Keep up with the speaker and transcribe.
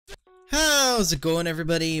How's it going,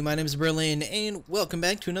 everybody? My name is Berlin, and welcome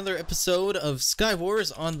back to another episode of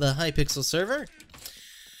SkyWars on the Hypixel server.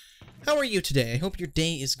 How are you today? I hope your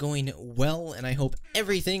day is going well, and I hope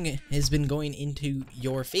everything has been going into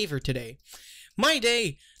your favor today. My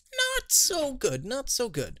day, not so good, not so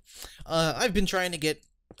good. I've been trying to get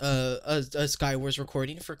a SkyWars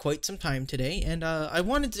recording for quite some time today, and I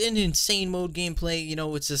wanted an insane mode gameplay. You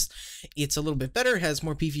know, it's a little bit better, it has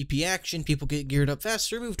more PvP action, people get geared up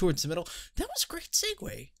faster, move towards the middle. That was a great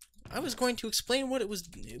segue. I was going to explain what it was,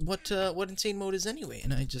 what insane mode is anyway,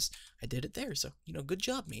 and I did it there, so, you know, good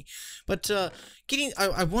job, me. But,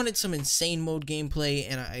 I wanted some insane mode gameplay,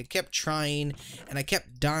 and I kept trying, and I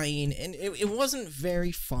kept dying, and it wasn't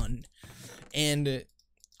very fun. And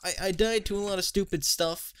I died to a lot of stupid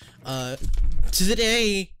stuff.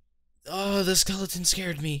 Today, oh, the skeleton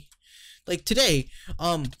scared me. Like, today,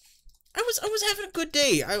 I was having a good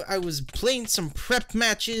day. I was playing some prep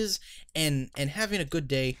matches and having a good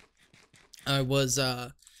day. I was,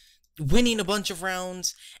 winning a bunch of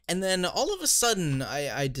rounds, and then all of a sudden,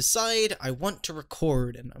 I decide I want to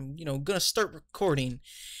record, and I'm, you know, gonna start recording.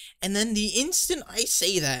 And then the instant I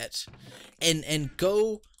say that, and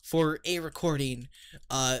go for a recording,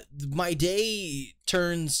 my day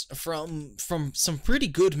turns from some pretty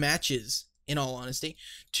good matches, in all honesty,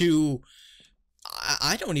 to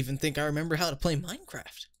I don't even think I remember how to play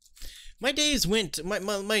Minecraft. My day went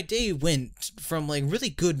from like really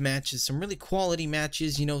good matches, some really quality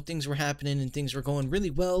matches, you know, things were happening and things were going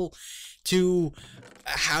really well, to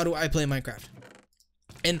how do I play Minecraft?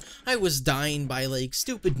 And I was dying by like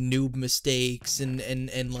stupid noob mistakes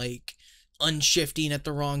and like unshifting at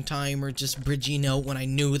the wrong time, or just bridging out when I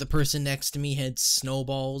knew the person next to me had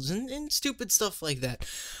snowballs and stupid stuff like that.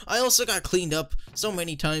 I also got cleaned up so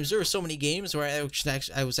many times. There were so many games where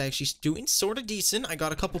I was actually doing sort of decent. I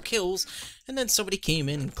got a couple kills, and then somebody came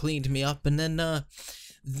in and cleaned me up, and then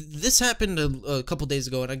this happened a couple days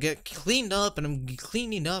ago, and I get cleaned up, and I'm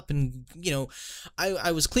cleaning up, and, you know,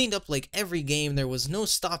 I was cleaned up like every game. There was no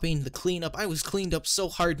stopping the cleanup. I was cleaned up so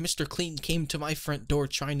hard, Mr. Clean came to my front door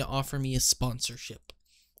trying to offer me a sponsorship.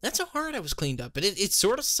 That's how hard I was cleaned up, and it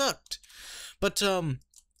sort of sucked. But,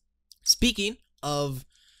 speaking of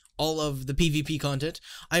all of the PvP content,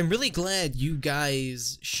 I'm really glad you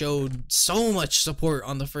guys showed so much support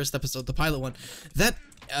on the first episode, the pilot one. That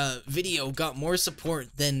video got more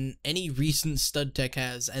support than any recent stud tech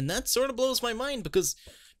has, and that sort of blows my mind, because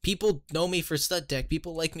people know me for stud tech,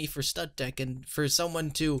 people like me for stud tech, and for someone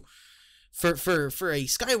to for a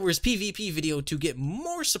SkyWars PvP video to get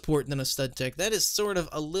more support than a stud tech, that is sort of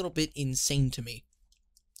a little bit insane to me.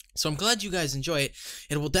 So I'm glad you guys enjoy it.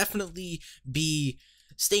 It will definitely be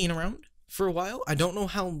staying around for a while. I don't know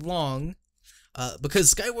how long,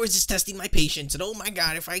 because SkyWars is testing my patience, and oh my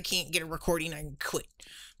god, if I can't get a recording, I can quit.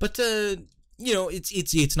 But, you know,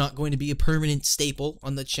 it's not going to be a permanent staple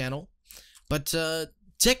on the channel. But,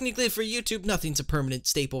 technically for YouTube, nothing's a permanent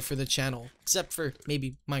staple for the channel, except for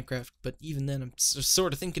maybe Minecraft. But even then, I'm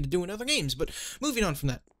sort of thinking of doing other games. But moving on from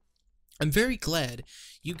that, I'm very glad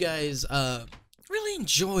you guys, really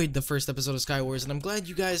enjoyed the first episode of SkyWars, and I'm glad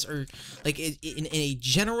you guys are, like, in a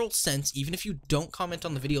general sense, even if you don't comment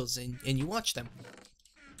on the videos and you watch them,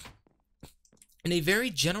 in a very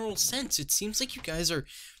general sense, it seems like you guys are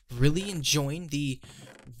really enjoying the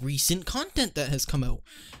recent content that has come out.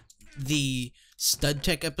 The stud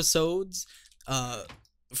tech episodes,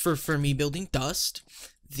 for me building Dust,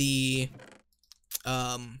 the,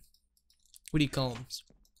 what do you call them?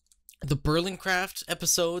 The BerlinRiver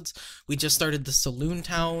episodes. We just started the Saloon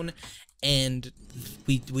Town, and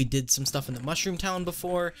we did some stuff in the Mushroom Town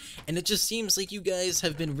before, and it just seems like you guys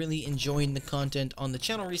have been really enjoying the content on the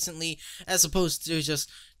channel recently, as opposed to just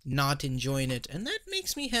not enjoying it, and that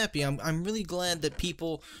makes me happy. I'm really glad that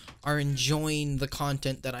people are enjoying the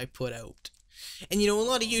content that I put out. And, you know, a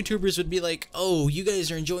lot of YouTubers would be like, oh, you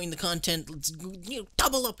guys are enjoying the content, let's, you know,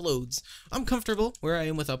 double uploads. I'm comfortable where I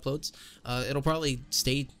am with uploads. It'll probably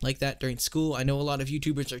stay like that during school. I know a lot of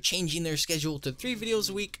YouTubers are changing their schedule to 3 videos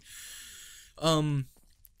a week. Some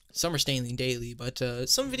are staying daily, but,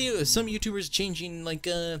 some YouTubers are changing, like,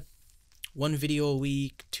 1 video a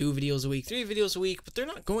week, 2 videos a week, 3 videos a week, but they're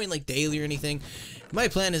not going like daily or anything. My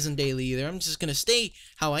plan isn't daily either. I'm just gonna stay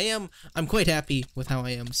how I am. I'm quite happy with how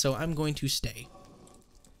I am, so I'm going to stay.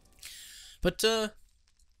 But,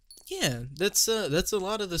 yeah, that's a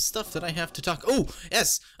lot of the stuff that I have to talk. Oh,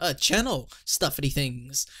 yes, channel stuffity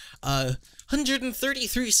things.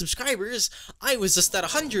 133 subscribers. I was just at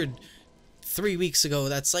 100 3 weeks ago.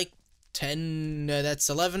 That's like 10, that's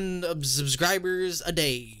 11 subscribers a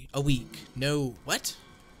day, a week. No, what?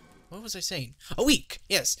 what was I saying? A week.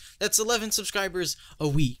 Yes, that's 11 subscribers a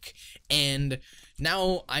week. And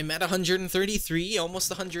now I'm at 133, almost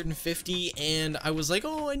 150, and I was like,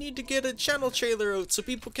 oh, I need to get a channel trailer out so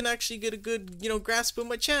people can actually get a good, you know, grasp of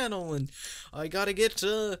my channel, and I gotta get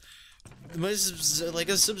like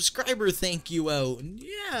a subscriber thank you out. And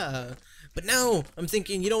yeah. But now I'm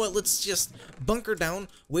thinking, you know what, let's just bunker down,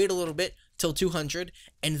 wait a little bit till 200,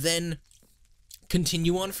 and then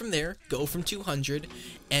continue on from there, go from 200,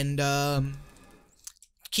 and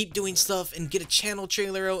keep doing stuff and get a channel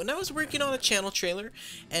trailer out. And I was working on a channel trailer,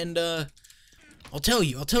 and I'll tell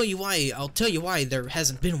you why there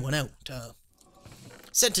hasn't been one out.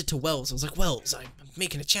 Sent it to Wells. I was like, Wells, I'm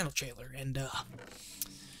making a channel trailer, and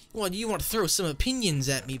well, you want to throw some opinions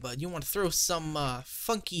at me, bud. You want to throw some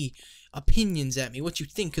funky opinions at me. What you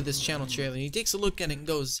think of this channel trailer? And he takes a look at it and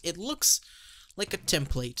goes, it looks like a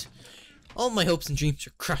template. All my hopes and dreams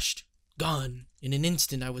are crushed, gone in an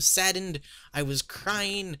instant. I was saddened, I was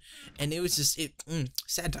crying, and it was just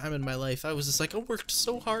sad time in my life. I was just like, I worked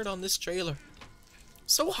so hard on this trailer,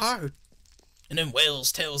 so hard. And then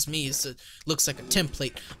Wells tells me it looks like a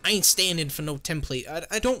template. I ain't standing for no template.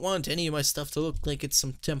 I don't want any of my stuff to look like it's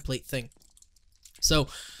some template thing. So,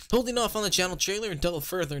 holding off on the channel trailer until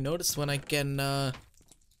further notice when I can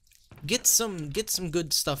get some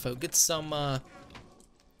good stuff out. Get some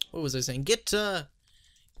what was I saying? Get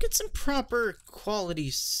some proper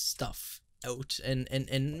quality stuff out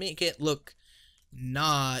and make it look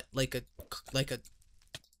not like a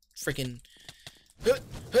freaking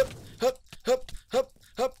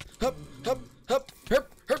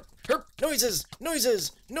noises.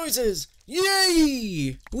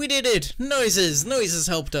 Yay! We did it! Noises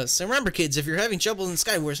helped us. And remember, kids, if you're having trouble in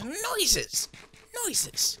SkyWars, noises.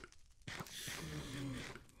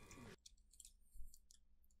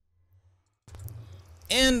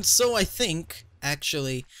 And so I think,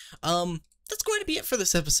 actually, that's going to be it for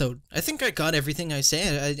this episode. I think I got everything I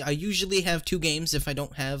say. I usually have 2 games if I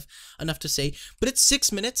don't have enough to say, but it's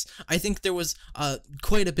 6 minutes. I think there was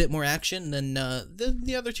quite a bit more action than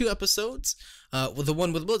the other 2 episodes. Well, the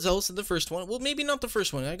one with Bloodzells and the first one. Well, maybe not the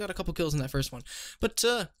first one. I got a couple kills in that first one. But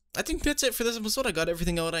I think that's it for this episode. I got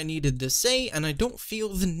everything out I needed to say, and I don't feel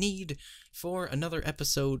the need for another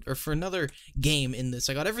episode or for another game in this.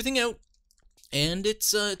 I got everything out. And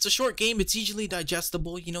it's a short game. It's easily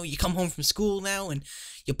digestible. You know, you come home from school now and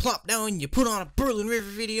you plop down, you put on a BerlinRiver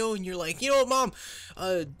video, and you're like, you know what, Mom?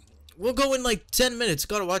 We'll go in like 10 minutes.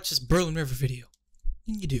 Gotta watch this BerlinRiver video.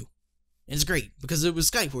 And you do. And it's great because it was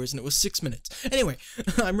SkyWars and it was 6 minutes. Anyway,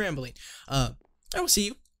 I'm rambling. I will see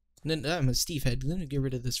you. And then I'm a Steve head. Let me get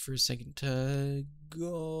rid of this for a second.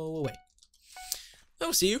 Go away. I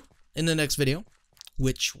will see you in the next video,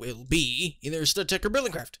 which will be either StudTech or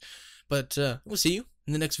BerlinCraft. But we'll see you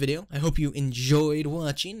in the next video. I hope you enjoyed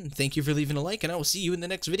watching. Thank you for leaving a like, and I will see you in the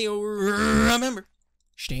next video. Remember,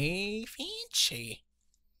 stay fancy.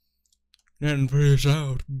 And peace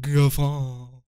out, Gaffa.